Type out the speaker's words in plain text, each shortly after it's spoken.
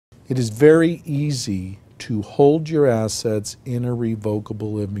It is very easy to hold your assets in a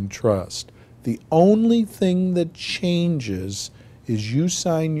revocable living trust. The only thing that changes is you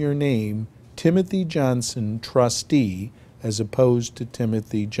sign your name, Timothy Johnson, trustee, as opposed to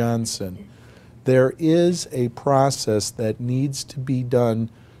Timothy Johnson. There is a process that needs to be done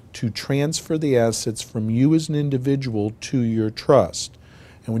to transfer the assets from you as an individual to your trust.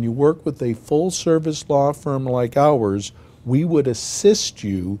 And when you work with a full-service law firm like ours, we would assist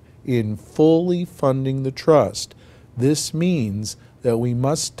you in fully funding the trust. This means that we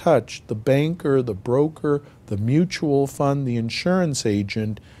must touch the banker, the broker, the mutual fund, the insurance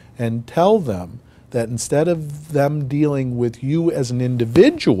agent, and tell them that instead of them dealing with you as an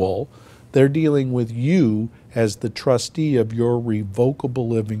individual, they're dealing with you as the trustee of your revocable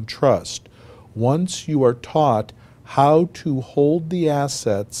living trust. Once you are taught how to hold the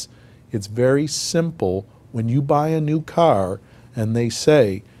assets, it's very simple. When you buy a new car and they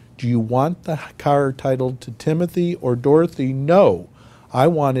say, do you want the car titled to Timothy or Dorothy? No, I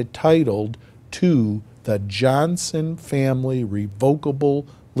want it titled to the Johnson Family Revocable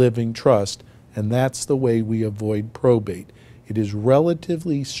Living Trust, and that's the way we avoid probate. It is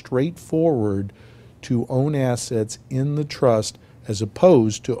relatively straightforward to own assets in the trust as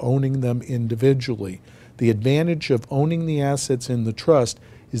opposed to owning them individually. The advantage of owning the assets in the trust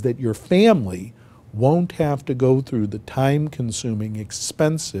is that your family won't have to go through the time-consuming,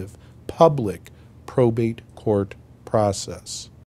 expensive, public probate court process.